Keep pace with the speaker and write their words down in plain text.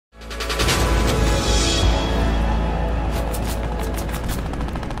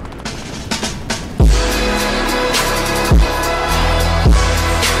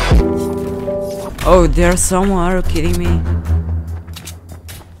Yo, there's someone, are you kidding me?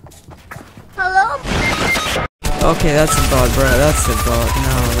 Hello? Okay, that's a bot, bro, that's a bot.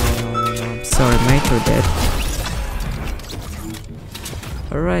 No. I'm sorry, mate, you're dead.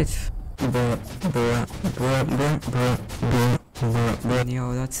 Alright.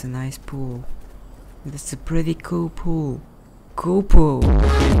 Yo, that's a nice pool. That's a pretty cool pool. Cool pool.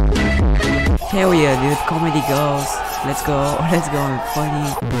 Hell yeah, dude, comedy goes. Let's go, I'm funny.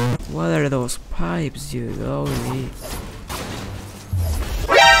 What are those pipes, dude? Holy.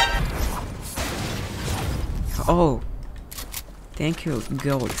 Oh. Thank you,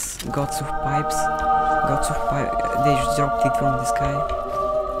 gods. Gods of pipes. Gods of pipe. They just dropped it from the sky.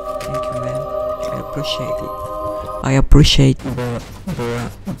 Thank you, man. I appreciate it. I appreciate.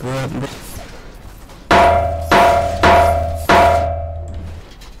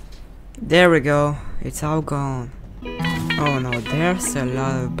 There we go. It's all gone. Oh no, there's a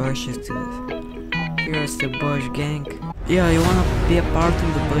lot of bushes to it. Here's the bush gang. Yeah, you wanna be a part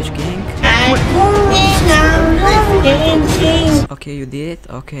of the bush gang? Okay, you did it?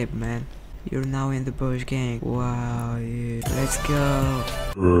 Okay, man. You're now in the bush gang. Wow, dude. Let's go.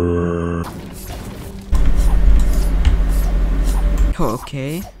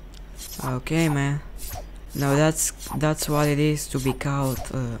 Okay. Okay, man. No, that's what it is to be called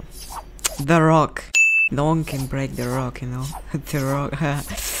the Rock. No one can break the Rock, you know. The Rock.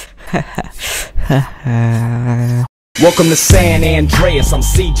 Welcome to San Andreas. I'm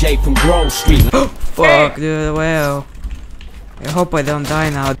CJ from Grove Street. Fuck, dude. Well, I hope I don't die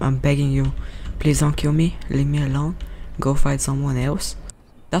now. I'm begging you, please don't kill me. Leave me alone. Go fight someone else.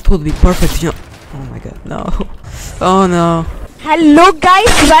 That would be perfect, you know. Oh my god, no. Oh no. Hello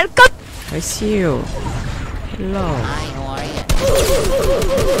guys, welcome. I see you. Hello. Hi, how are you?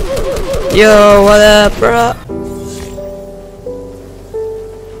 Yo, what up, bro?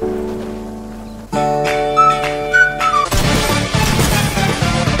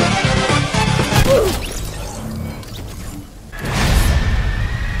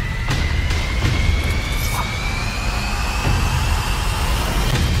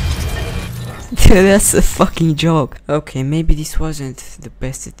 Dude, that's a fucking joke. Okay, maybe this wasn't the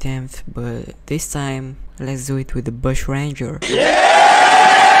best attempt, but this time let's do it with the Bush Ranger.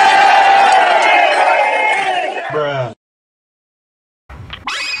 Bruh.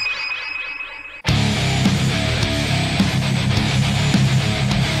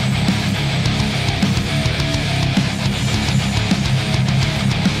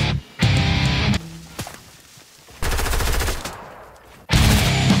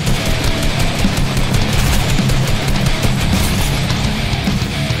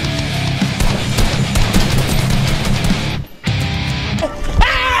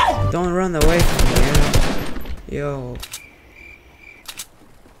 Don't run away from me, yo.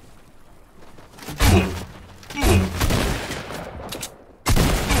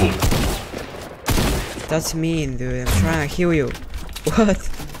 That's mean, dude. I'm trying to heal you. What?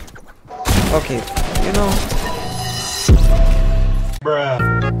 Okay, you know. Bruh.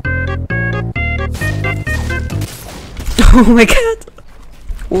 Oh my god.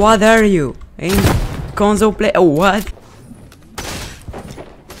 What are you? In console play? Oh, what?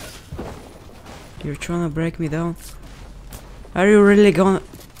 You're trying to break me down? Are you really gonna...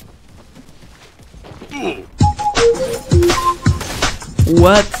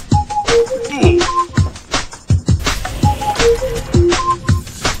 What?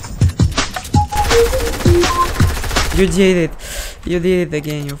 You did it. You did it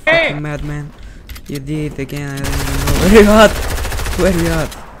again, you fucking madman. You did it again, I don't even know. Where you at? Where you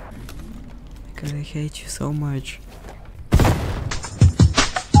at? God, I hate you so much.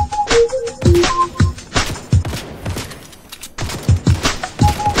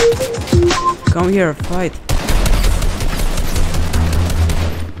 Come here, fight.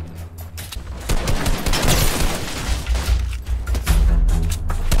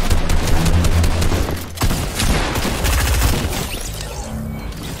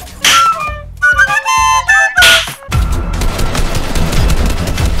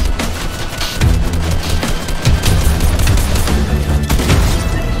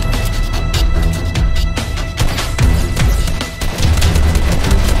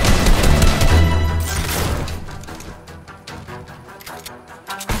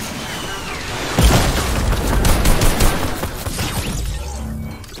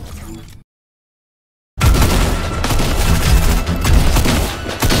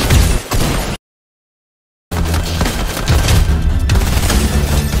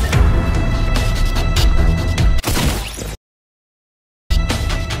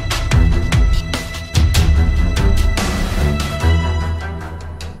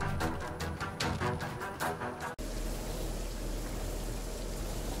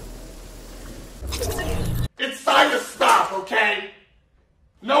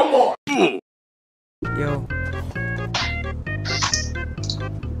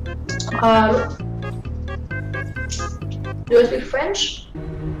 Do you speak French?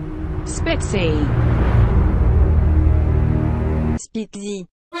 Spitzy. Spitzy.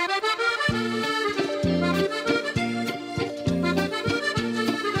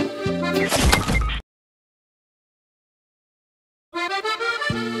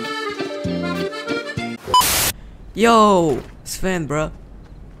 Yo, Sven, bro.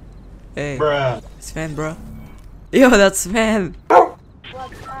 Hey, Bruh. Sven, bro. Yo, that's Sven.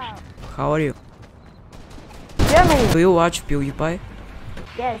 What's up? How are you? Germany. Do you watch PewDiePie?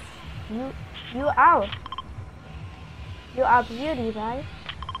 Yes. You are. You are beauty, right?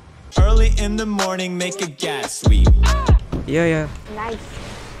 Early in the morning, make a gas sweep. Yeah. Nice.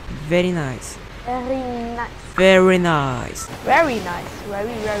 Very nice. Very nice. Very nice. Very nice.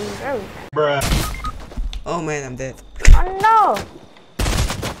 Very nice. Bruh. Oh man, I'm dead. Oh no!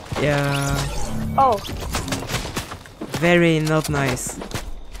 Yeah. Oh, Very not nice.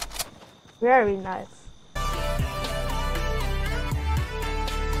 very nice.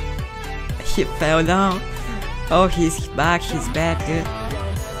 He fell down. Oh, he's back, dude.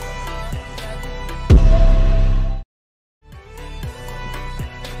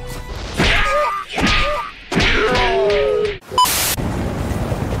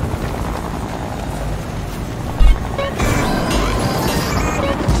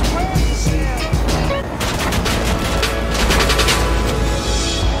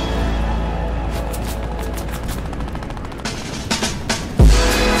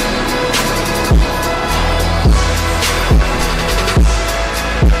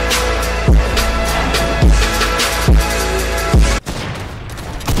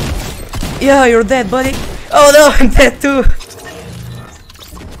 Yeah, you're dead, buddy. Oh no, I'm dead too.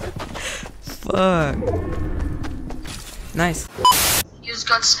 Fuck. Nice. You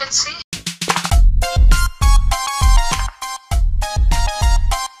got Spitzy?